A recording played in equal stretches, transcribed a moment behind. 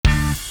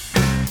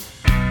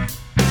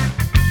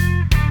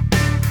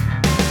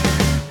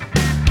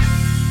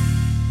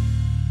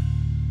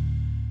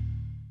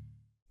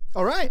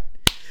All right.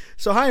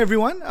 So, hi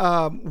everyone.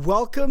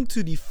 Welcome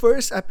to the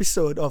first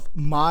episode of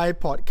my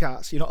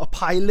podcast. A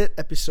pilot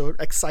episode.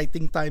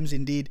 Exciting times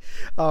indeed.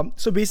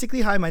 So,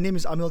 basically, hi, my name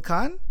is Amil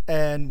Khan,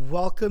 and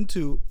welcome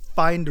to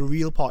Find the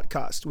Real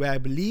podcast, where I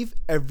believe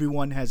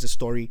everyone has a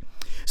story.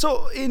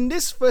 So, in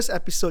this first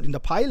episode, in the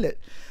pilot,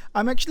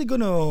 I'm actually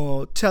going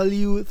to tell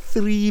you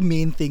three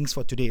main things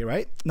for today,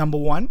 right? Number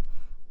one,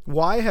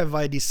 why have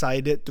I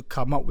decided to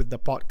come up with the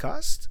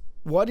podcast?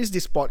 What is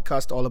this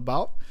podcast all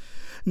about?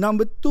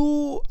 Number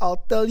two,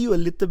 I'll tell you a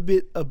little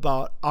bit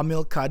about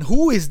Amil Khan.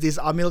 Who is this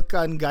Amil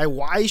Khan guy?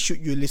 Why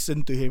should you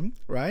listen to him,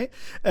 right?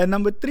 And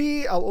number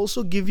three, I'll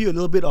also give you a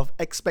little bit of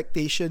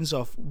expectations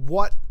of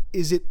what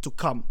is it to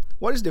come.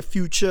 What is the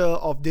future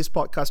of this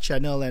podcast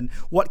channel and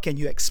what can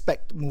you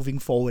expect moving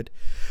forward?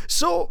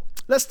 So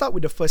let's start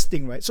with the first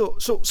thing, right? So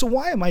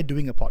why am I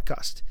doing a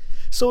podcast?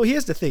 So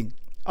here's the thing.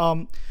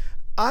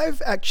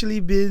 I've actually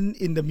been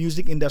in the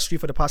music industry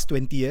for the past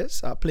 20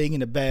 years, playing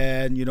in a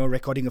band,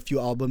 recording a few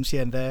albums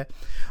here and there.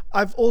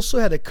 I've also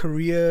had a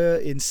career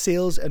in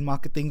sales and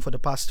marketing for the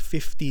past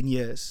 15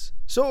 years.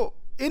 So,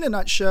 in a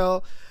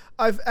nutshell,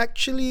 I've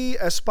actually,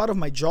 as part of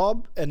my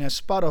job and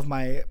as part of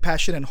my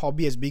passion and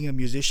hobby as being a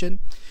musician,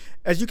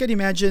 as you can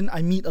imagine,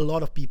 I meet a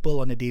lot of people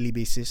on a daily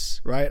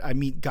basis, right? I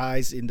meet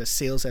guys in the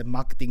sales and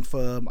marketing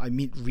firm. I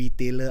meet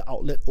retailer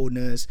outlet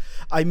owners.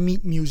 I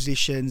meet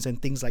musicians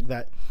and things like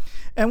that.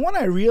 And what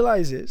I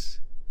realize is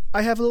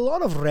I have a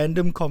lot of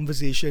random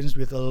conversations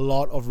with a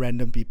lot of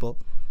random people.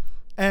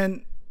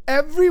 And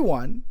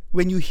everyone,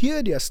 when you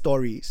hear their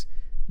stories,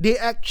 they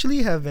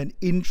actually have an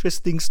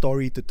interesting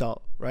story to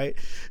tell, right?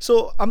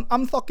 So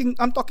I'm talking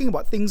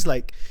about things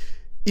like,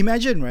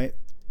 imagine, right,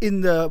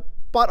 in the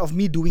part of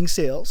me doing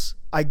sales,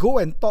 I go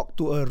and talk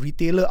to a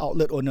retailer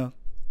outlet owner.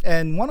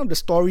 And one of the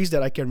stories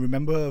that I can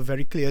remember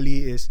very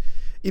clearly is,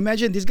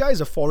 imagine this guy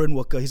is a foreign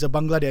worker. He's a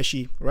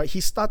Bangladeshi, right?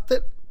 He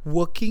started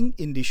working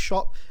in the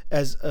shop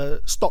as a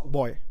stock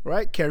boy,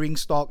 right? Carrying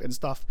stock and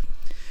stuff.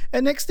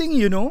 And next thing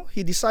you know,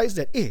 he decides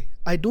that, hey,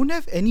 I don't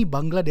have any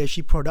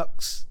Bangladeshi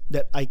products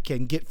that I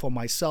can get for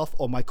myself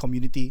or my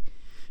community.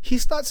 He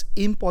starts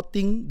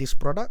importing these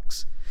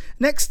products.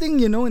 Next thing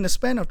you know, in a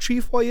span of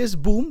 3-4 years,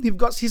 boom,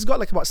 he's got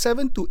like about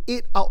 7 to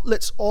 8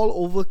 outlets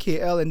all over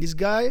KL, and this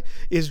guy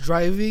is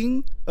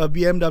driving a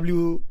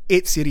BMW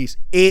 8 Series.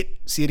 8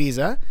 Series,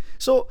 huh?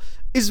 So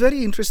it's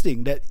very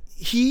interesting that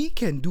he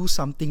can do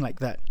something like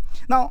that.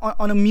 Now,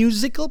 on a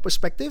musical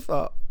perspective,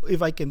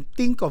 if I can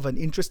think of an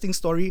interesting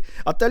story,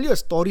 I'll tell you a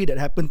story that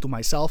happened to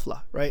myself,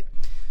 right?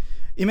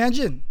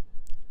 Imagine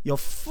your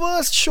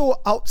first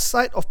show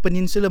outside of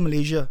Peninsular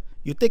Malaysia.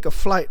 You take a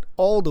flight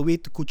all the way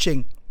to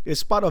Kuching.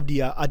 It's part of the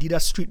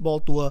Adidas Street Ball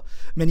Tour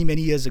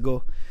many years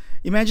ago.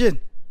 Imagine,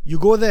 you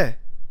go there,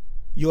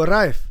 you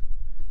arrive,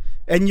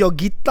 and your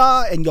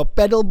guitar and your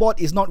pedal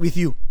board is not with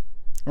you,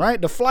 right?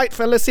 The flight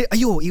fella say,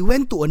 "Ayo, he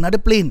went to another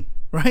plane,"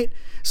 right?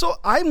 So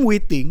I'm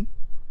waiting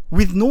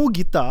with no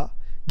guitar,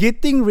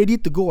 getting ready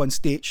to go on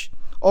stage.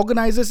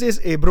 Organizer says,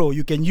 "Hey bro,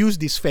 you can use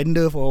this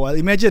Fender for a while."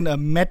 Imagine a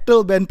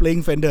metal band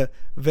playing Fender.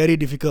 Very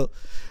difficult.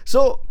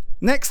 So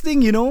next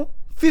thing you know,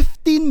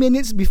 15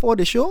 minutes before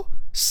the show,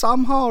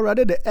 somehow or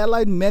other the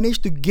airline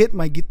managed to get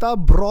my guitar,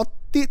 brought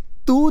it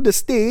to the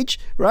stage,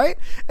 right?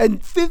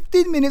 And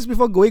 15 minutes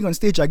before going on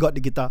stage, I got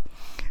the guitar.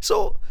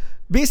 So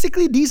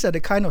basically, these are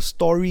the kind of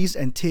stories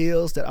and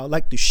tales that I would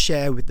like to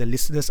share with the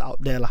listeners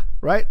out there,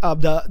 right?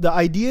 The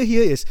idea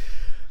here is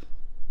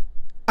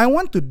I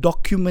want to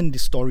document the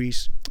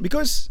stories,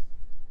 because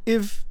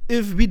if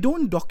we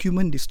don't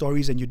document the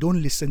stories and you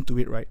don't listen to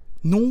it, right,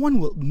 no one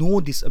will know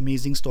these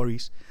amazing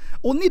stories.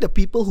 Only the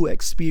people who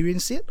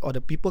experience it or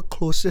the people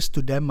closest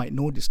to them might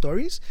know the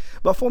stories.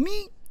 But for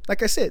me,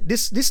 like I said,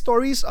 these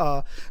stories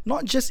are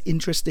not just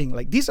interesting.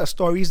 Like, these are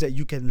stories that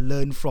you can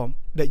learn from,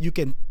 that you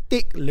can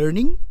take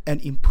learning and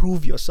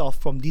improve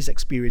yourself from these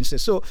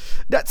experiences. So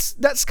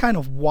that's kind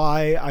of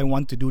why I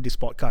want to do this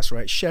podcast,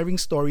 right? Sharing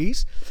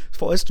stories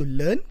for us to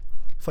learn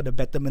for the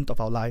betterment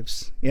of our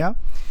lives. Yeah.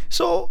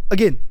 So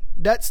again,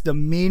 that's the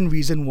main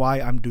reason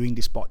why I'm doing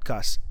this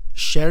podcast.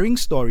 Sharing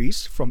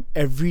stories from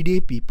everyday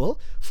people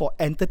for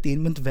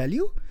entertainment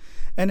value,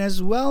 and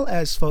as well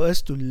as for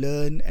us to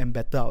learn and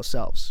better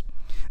ourselves.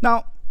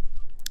 Now,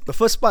 the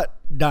first part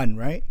done,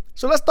 right?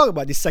 So let's talk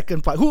about the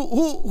second part.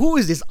 Who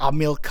is this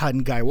Amil Khan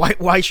guy?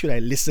 Why should I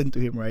listen to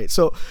him, right?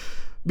 So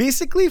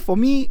basically, for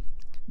me,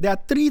 there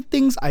are three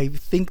things I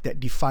think that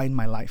define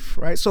my life,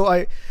 right? So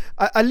I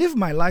live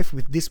my life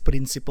with this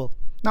principle.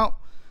 Now,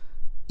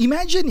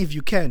 imagine, if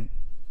you can,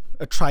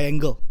 a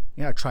triangle.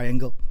 Yeah, a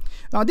triangle.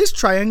 Now, this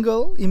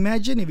triangle,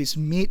 imagine if it's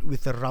made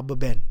with a rubber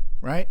band,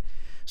 right?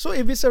 So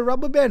if it's a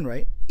rubber band,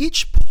 right,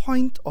 each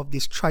point of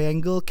this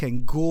triangle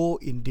can go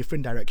in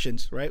different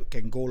directions, right?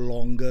 Can go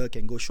longer,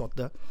 can go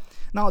shorter.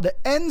 Now, the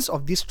ends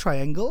of these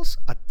triangles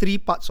are three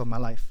parts of my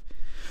life.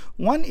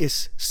 One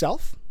is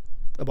self,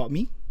 about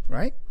me,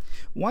 right?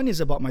 One is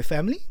about my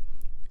family,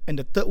 and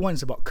the third one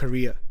is about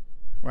career,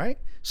 right?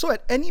 So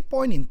at any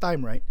point in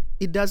time, right,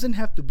 it doesn't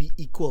have to be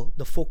equal.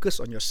 The focus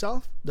on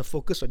yourself, the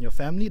focus on your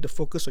family, the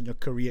focus on your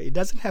career, it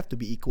doesn't have to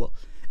be equal.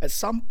 At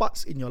some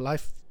parts in your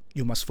life,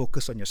 you must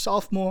focus on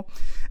yourself more.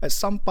 At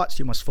some parts,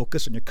 you must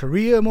focus on your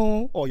career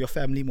more or your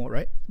family more,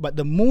 right? But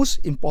the most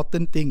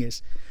important thing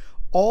is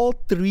all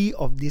three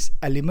of these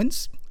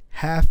elements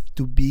have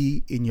to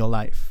be in your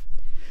life.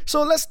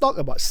 So let's talk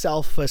about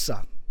self first.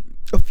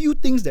 A few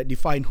things that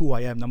define who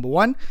I am. Number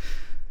one,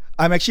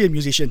 I'm actually a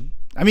musician.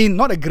 I mean,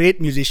 not a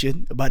great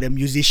musician, but a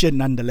musician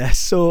nonetheless.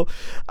 So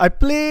I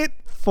played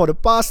for the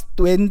past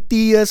 20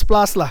 years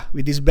plus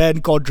with this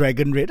band called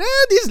Dragon Red.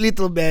 This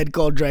little band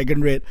called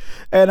Dragon Red.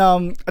 And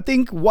I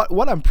think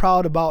what I'm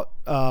proud about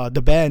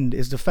the band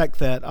is the fact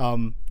that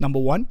number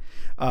one,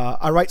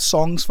 I write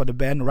songs for the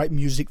band, write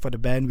music for the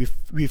band.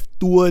 We've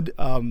toured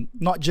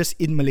not just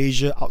in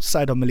Malaysia,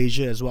 outside of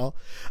Malaysia as well.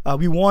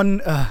 We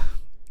won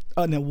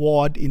an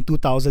award in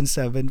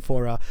 2007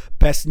 for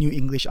Best New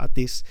English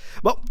Artist.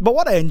 But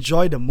what I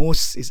enjoy the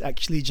most is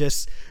actually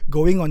just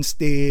going on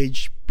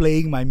stage,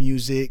 playing my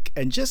music,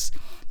 and just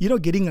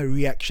getting a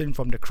reaction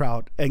from the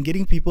crowd and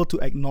getting people to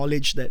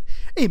acknowledge that,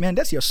 hey man,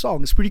 that's your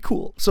song. It's pretty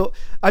cool. So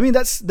I mean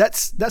that's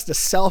the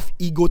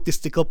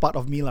self-egotistical part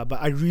of me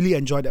but I really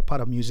enjoy that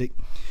part of music.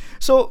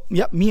 So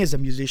yeah, me as a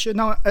musician.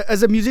 Now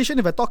as a musician,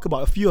 if I talk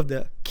about a few of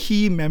the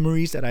key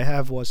memories that I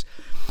have was,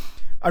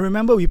 I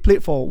remember we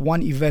played for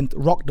one event,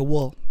 Rock the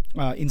World,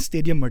 in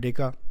Stadium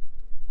Merdeka.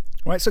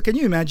 Right, so can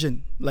you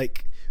imagine,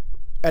 like,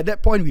 at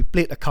that point we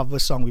played a cover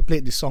song. We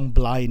played the song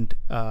Blind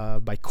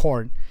by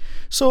Korn.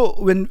 So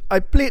when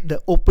I played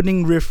the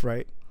opening riff,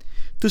 right,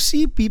 to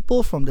see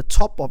people from the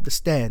top of the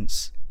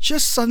stands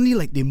just suddenly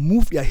like they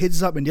move their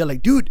heads up and they're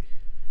like, dude,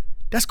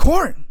 that's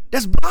Korn,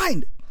 that's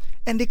Blind.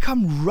 And they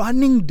come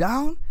running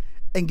down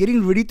and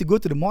getting ready to go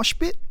to the mosh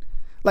pit.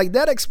 Like,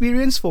 that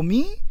experience for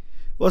me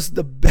was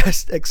the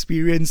best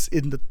experience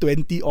in the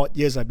 20 odd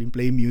years I've been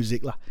playing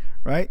music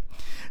right?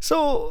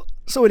 So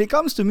when it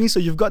comes to me, so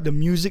you've got the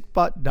music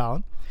part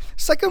down.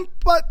 Second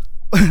part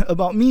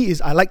about me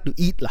is I like to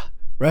eat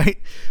right?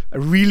 I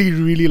really,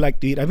 really like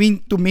to eat. I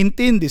mean, to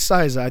maintain this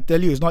size, I tell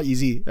you, it's not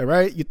easy,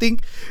 right? You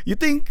think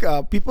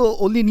people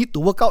only need to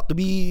work out to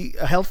be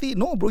healthy?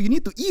 No, bro, you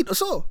need to eat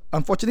also.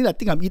 Unfortunately, I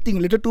think I'm eating a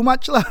little too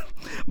much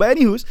But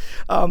anywho's,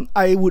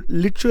 I would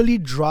literally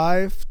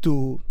drive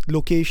to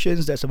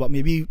locations that's about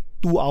maybe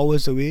 2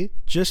 hours away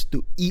just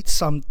to eat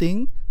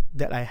something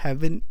that I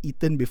haven't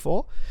eaten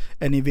before,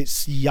 and if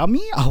it's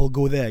yummy, I'll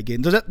go there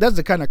again. So that's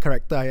the kind of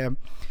character I am.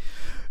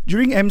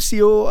 During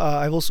MCO,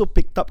 I've also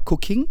picked up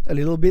cooking a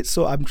little bit,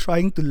 so I'm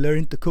trying to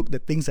learn to cook the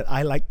things that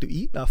I like to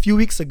eat. A few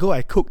weeks ago,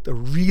 I cooked a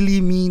really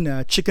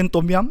mean chicken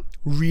tom yum,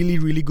 really,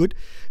 really good.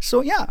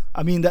 So yeah,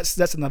 I mean that's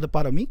another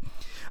part of me.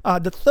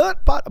 The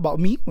third part about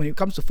me, when it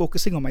comes to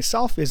focusing on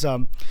myself, is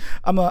I'm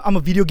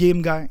a video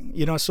game guy.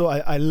 So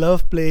I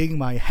love playing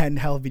my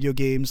handheld video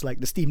games like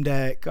the Steam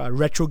Deck,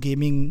 retro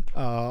gaming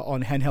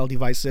on handheld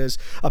devices,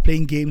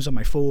 playing games on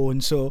my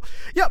phone. So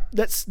yeah,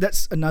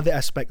 that's another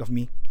aspect of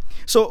me.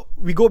 So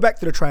we go back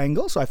to the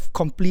triangle. So I've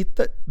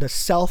completed the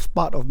self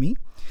part of me.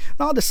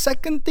 Now the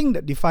second thing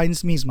that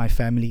defines me is my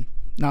family.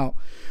 Now,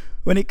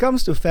 when it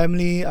comes to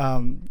family,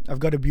 I've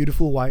got a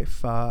beautiful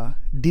wife.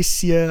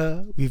 This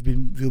year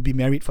we'll be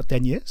married for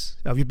 10 years.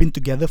 We've been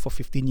together for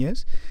 15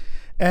 years.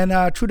 And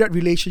through that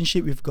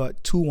relationship, we've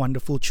got two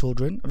wonderful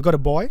children. I've got a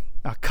boy,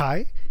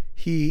 Kai.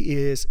 He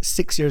is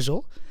 6 years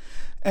old.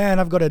 And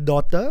I've got a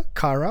daughter,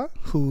 Kara,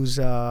 who's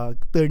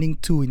turning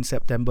 2 in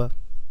September.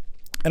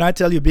 And I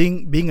tell you,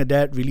 being a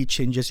dad really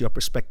changes your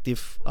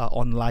perspective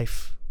on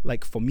life.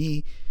 Like for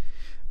me,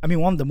 I mean,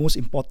 one of the most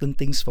important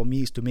things for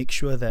me is to make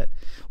sure that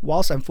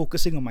whilst I'm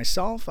focusing on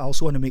myself, I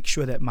also want to make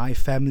sure that my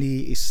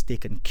family is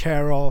taken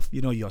care of.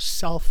 You're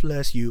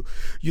selfless. You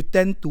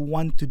tend to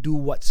want to do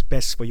what's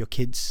best for your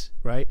kids,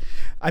 right?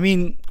 I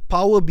mean,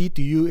 power be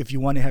to you if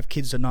you want to have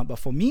kids or not. But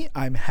for me,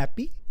 I'm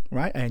happy,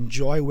 right? I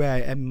enjoy where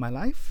I am in my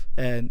life.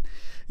 And,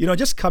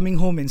 just coming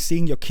home and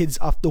seeing your kids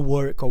after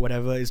work or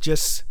whatever is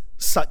just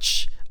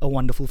such a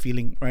wonderful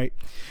feeling, right?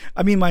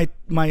 I mean,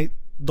 my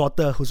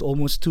daughter, who's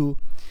almost 2,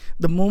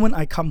 the moment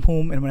I come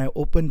home and when I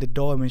open the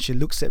door and when she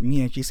looks at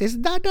me and she says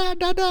dada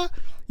dada,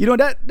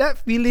 that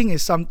feeling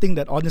is something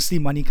that honestly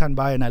money can't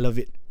buy, and I love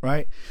it,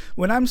 right?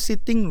 When I'm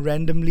sitting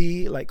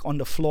randomly like on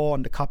the floor,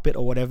 on the carpet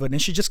or whatever, and then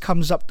she just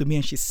comes up to me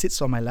and she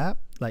sits on my lap,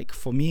 like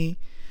for me,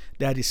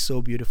 that is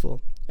so beautiful.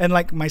 And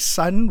like my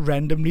son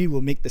randomly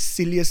will make the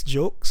silliest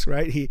jokes,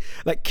 right? He,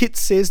 like, kids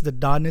says the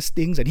darnest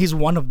things, and he's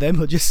one of them.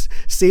 He'll just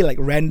say like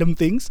random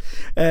things,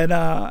 and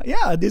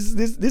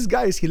this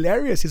guy is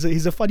hilarious.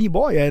 He's a funny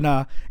boy, and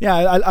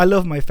I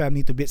love my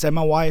family to bits. And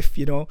my wife,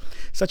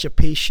 such a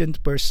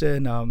patient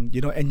person,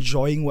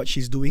 enjoying what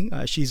she's doing.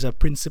 She's a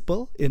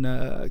principal in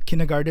a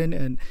kindergarten,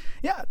 and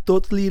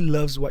totally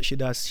loves what she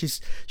does.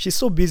 She's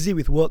so busy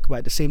with work, but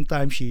at the same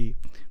time she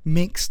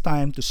makes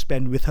time to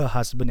spend with her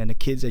husband and the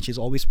kids, and she's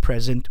always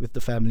present with the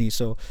family.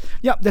 So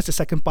that's the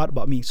second part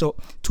about me. So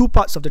 2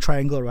 parts of the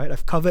triangle, right?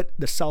 I've covered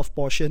the self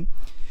portion,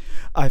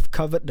 I've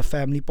covered the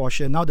family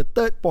portion. Now the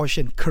third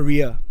portion,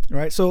 career,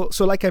 right? So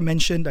like I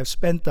mentioned, I've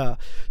spent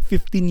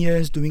 15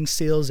 years doing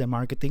sales and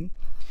marketing.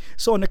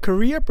 So on a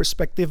career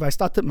perspective, I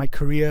started my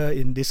career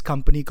in this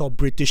company called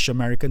British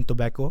American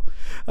Tobacco.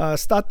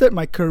 Started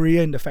my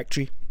career in the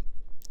factory.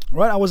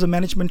 Right, I was a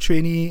management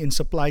trainee in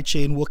supply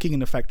chain working in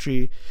the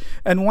factory.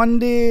 And one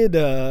day,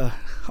 the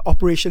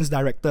operations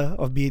director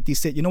of BAT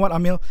said, you know what,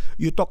 Amil,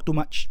 you talk too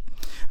much.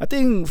 I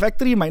think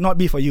factory might not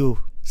be for you.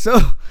 So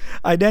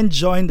I then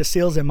joined the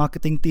sales and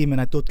marketing team and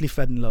I totally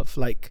fell in love.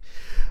 Like,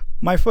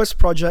 my first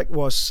project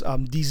was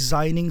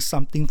designing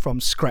something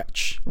from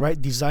scratch,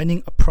 right?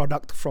 Designing a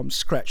product from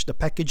scratch, the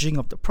packaging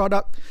of the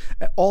product,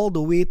 all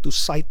the way to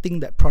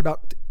citing that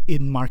product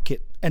in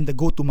market and the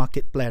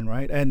go-to-market plan,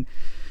 right? And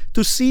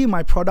to see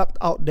my product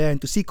out there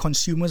and to see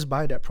consumers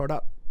buy that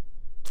product,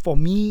 for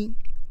me,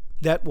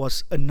 that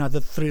was another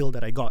thrill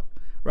that I got,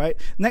 right?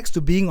 Next to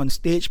being on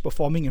stage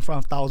performing in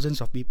front of thousands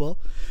of people,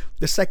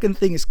 the second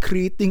thing is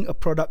creating a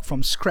product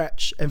from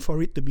scratch and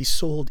for it to be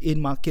sold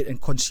in market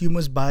and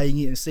consumers buying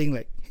it and saying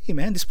like, hey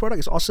man, this product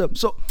is awesome.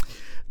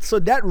 So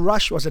that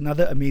rush was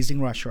another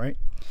amazing rush, right?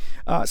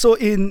 So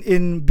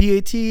in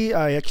BAT,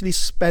 I actually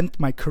spent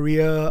my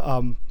career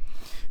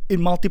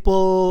in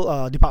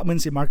multiple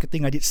departments in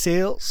marketing. I did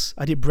sales,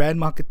 I did brand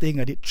marketing,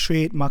 I did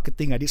trade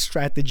marketing, I did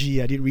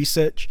strategy, I did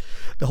research,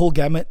 the whole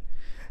gamut.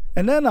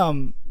 And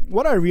then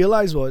what I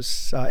realized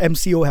was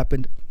MCO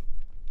happened.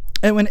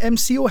 And when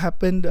MCO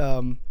happened,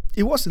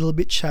 it was a little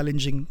bit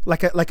challenging.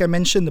 Like I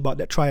mentioned about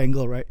that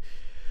triangle, right?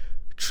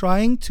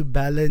 Trying to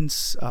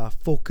balance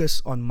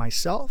focus on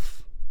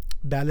myself,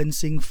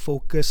 balancing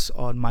focus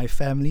on my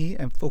family,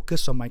 and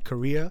focus on my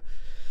career.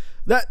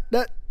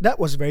 That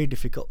was very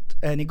difficult,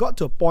 and it got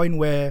to a point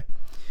where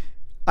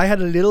I had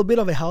a little bit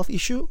of a health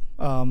issue.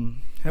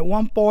 At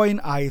one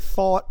point, I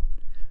thought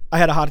I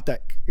had a heart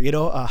attack. You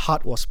know,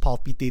 heart was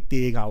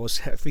palpitating. I was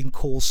having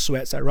cold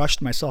sweats. I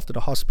rushed myself to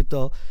the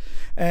hospital,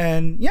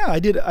 and yeah, I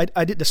did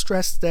the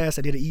stress test.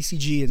 I did the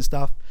ECG and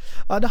stuff.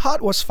 The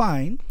heart was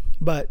fine,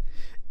 but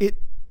it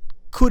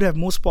could have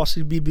most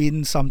possibly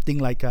been something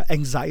like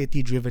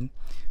anxiety driven.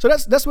 So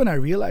that's when I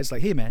realized,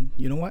 like, hey man,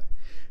 you know what?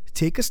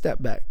 Take a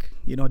step back.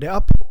 You know, there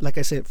are, like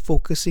I said,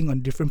 focusing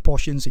on different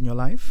portions in your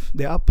life.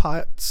 There are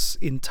parts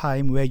in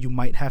time where you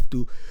might have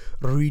to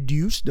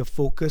reduce the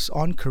focus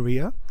on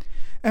career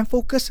and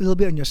focus a little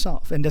bit on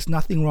yourself. And there's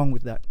nothing wrong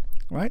with that,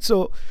 right?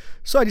 So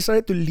I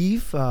decided to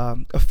leave a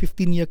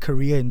 15-year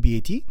career in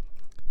BAT.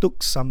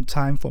 Took some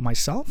time for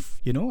myself.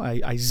 You know,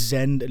 I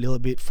zenned a little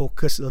bit,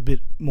 focused a little bit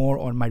more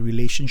on my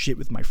relationship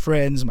with my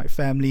friends, my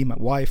family, my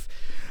wife,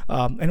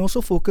 and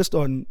also focused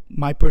on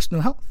my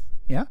personal health.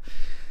 Yeah.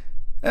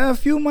 A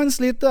few months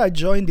later, I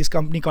joined this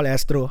company called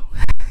Astro.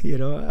 You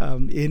know,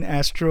 in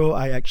Astro,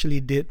 I actually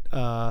did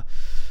a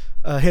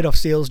head of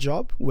sales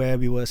job where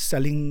we were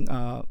selling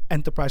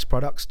enterprise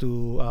products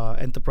to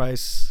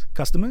enterprise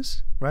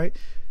customers, right?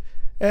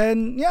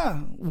 And yeah,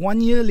 1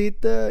 year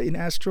later in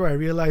Astro, I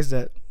realized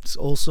that it's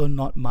also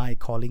not my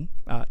calling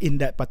in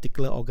that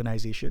particular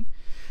organization.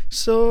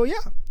 So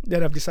yeah,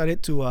 then I've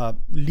decided to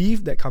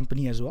leave that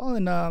company as well,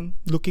 and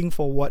looking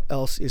for what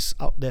else is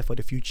out there for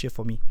the future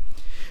for me.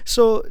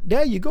 So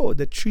there you go,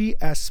 the three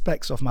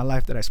aspects of my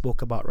life that I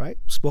spoke about, right?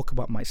 Spoke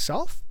about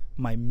myself,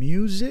 my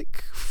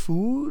music,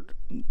 food,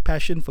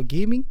 passion for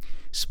gaming,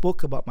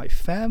 spoke about my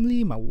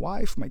family, my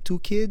wife, my 2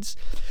 kids,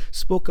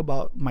 spoke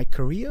about my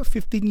career,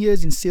 15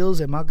 years in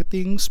sales and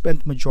marketing,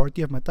 spent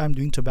majority of my time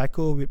doing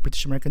tobacco with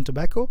British American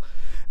Tobacco,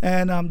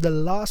 and the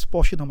last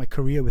portion of my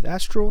career with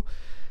Astro.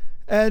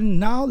 And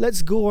now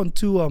let's go on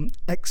to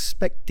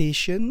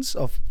expectations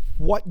of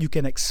what you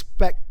can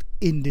expect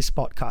in this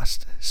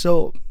podcast.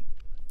 So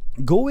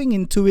going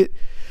into it,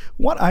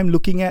 what I'm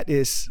looking at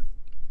is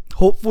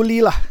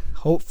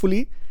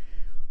hopefully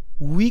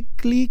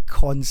weekly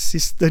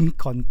consistent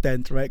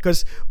content, right?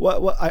 Because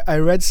what I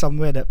read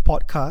somewhere that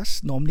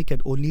podcasts normally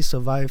can only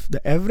survive,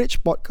 the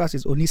average podcast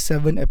is only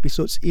 7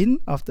 episodes in.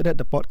 After that,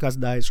 the podcast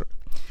dies.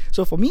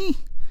 So for me,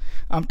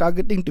 I'm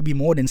targeting to be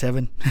more than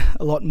 7,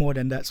 a lot more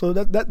than that. So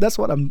that's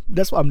what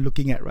I'm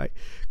looking at, right?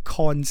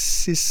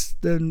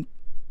 Consistent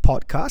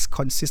podcast,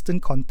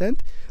 consistent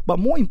content, but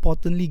more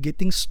importantly,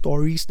 getting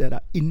stories that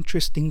are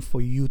interesting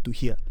for you to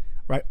hear,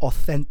 right?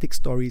 Authentic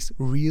stories,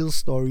 real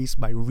stories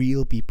by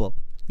real people,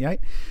 right?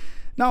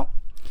 Now,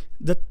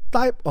 the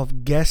type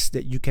of guests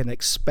that you can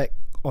expect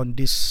on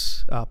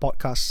this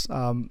podcast,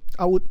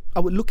 I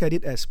would look at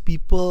it as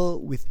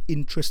people with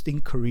interesting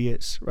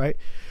careers, right?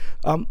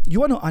 You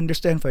want to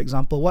understand, for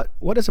example,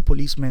 what does a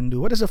policeman do?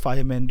 What does a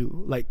fireman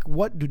do? Like,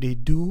 what do they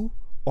do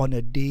on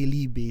a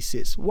daily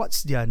basis?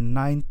 What's their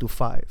 9 to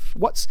 5?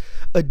 What's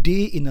a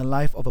day in the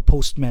life of a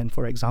postman,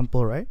 for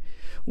example, right?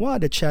 What are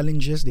the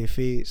challenges they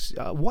face?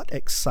 What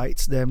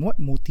excites them?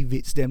 What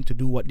motivates them to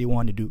do what they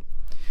want to do?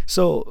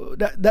 So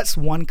that's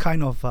one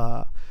kind of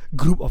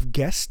group of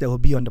guests that will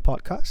be on the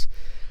podcast.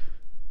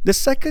 The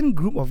second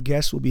group of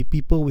guests will be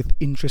people with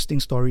interesting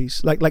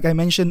stories. Like I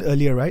mentioned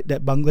earlier, right?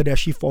 That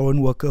Bangladeshi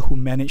foreign worker who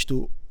managed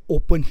to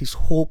open his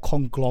whole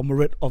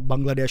conglomerate of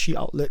Bangladeshi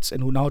outlets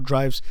and who now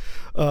drives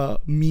a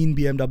mean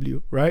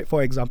BMW, right?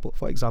 For example.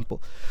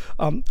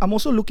 I'm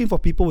also looking for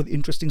people with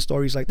interesting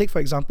stories. Like, take for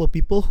example,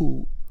 people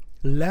who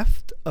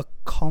left a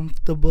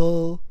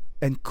comfortable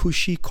and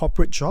cushy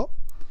corporate job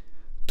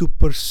to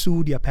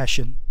pursue their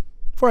passion.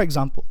 For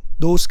example,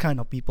 those kind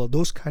of people,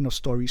 those kind of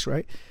stories,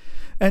 right?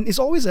 And it's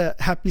always a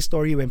happy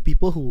story when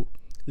people who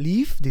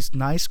leave this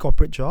nice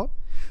corporate job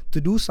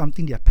to do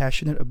something they're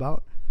passionate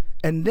about,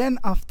 and then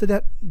after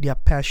that, their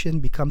passion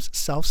becomes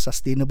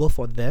self-sustainable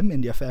for them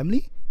and their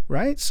family,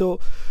 right? So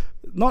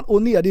not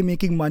only are they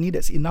making money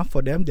that's enough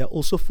for them, they're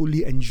also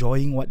fully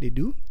enjoying what they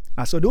do.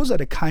 So those are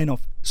the kind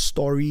of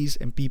stories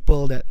and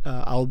people that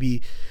I'll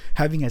be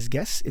having as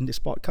guests in this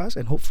podcast,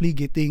 and hopefully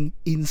getting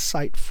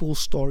insightful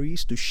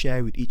stories to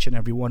share with each and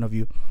every one of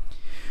you.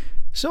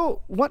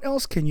 So what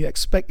else can you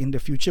expect in the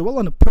future? Well,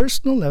 on a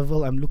personal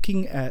level, I'm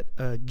looking at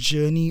a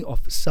journey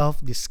of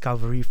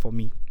self-discovery for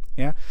me.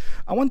 Yeah,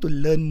 I want to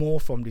learn more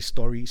from these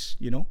stories,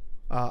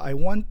 I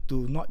want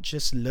to not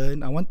just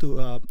learn, I want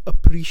to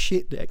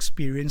appreciate the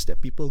experience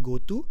that people go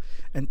to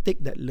and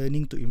take that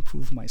learning to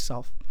improve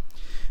myself.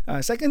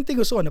 Second thing,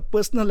 also on a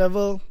personal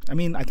level,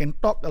 I can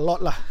talk a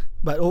lot lah,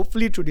 but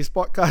hopefully through this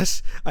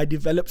podcast, I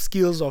develop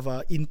skills of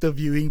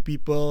interviewing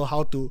people,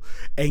 how to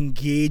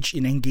engage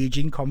in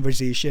engaging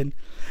conversation.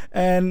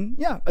 And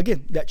yeah,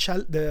 again,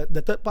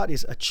 the third part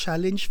is a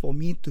challenge for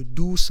me to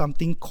do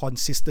something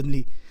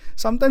consistently.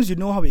 Sometimes you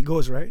know how it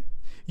goes, right?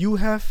 You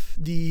have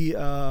the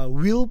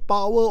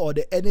willpower or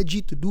the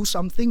energy to do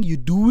something, you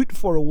do it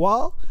for a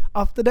while,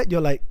 after that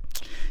you're like,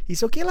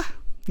 it's okay lah,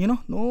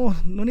 no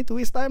need to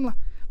waste time lah.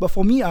 But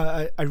for me,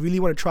 I really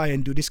want to try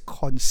and do this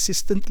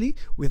consistently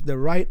with the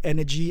right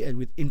energy and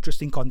with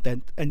interesting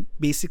content, and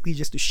basically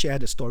just to share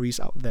the stories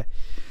out there.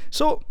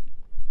 So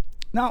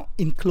now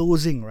in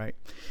closing, right,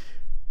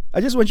 I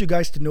just want you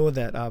guys to know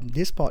that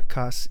this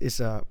podcast is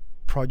a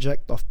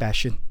project of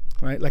passion.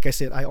 Right, like I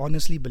said, I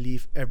honestly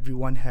believe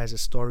everyone has a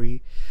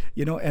story,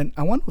 and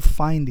I want to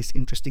find these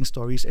interesting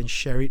stories and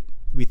share it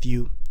with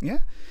you. Yeah,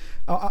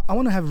 I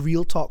want to have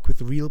real talk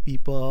with real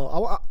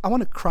people. I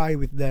want to cry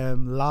with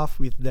them, laugh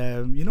with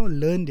them,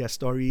 learn their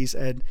stories,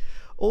 and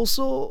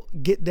also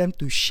get them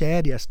to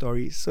share their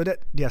stories so that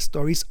their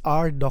stories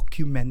are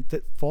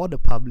documented for the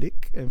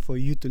public and for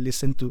you to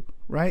listen to.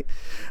 Right,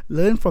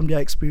 learn from their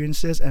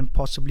experiences and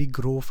possibly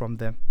grow from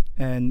them,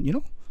 and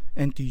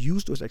and to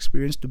use those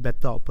experiences to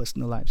better our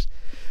personal lives.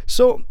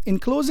 So in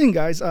closing,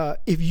 guys,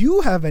 if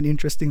you have an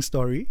interesting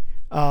story,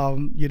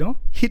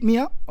 hit me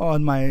up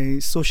on my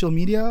social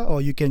media,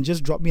 or you can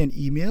just drop me an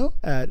email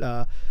at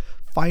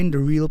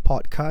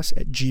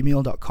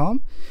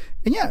findtherealpodcast@gmail.com.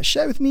 And yeah,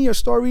 share with me your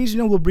stories.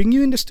 We'll bring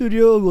you in the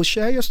studio, we'll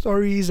share your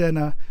stories,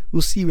 and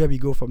we'll see where we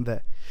go from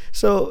there.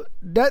 So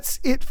that's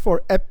it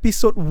for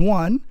episode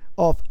 1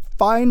 of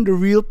Find the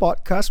Real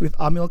Podcast with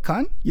Amil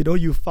Khan.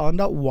 You found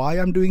out why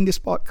I'm doing this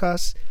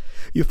podcast.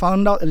 You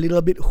found out a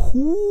little bit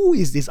who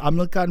is this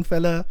Amil Khan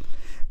fella.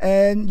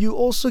 And you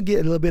also get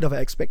a little bit of an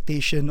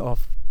expectation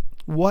of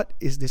what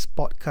is this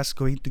podcast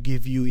going to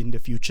give you in the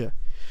future.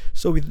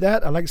 So with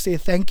that, I'd like to say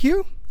thank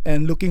you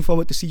and looking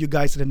forward to see you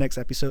guys in the next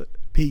episode.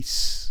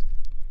 Peace.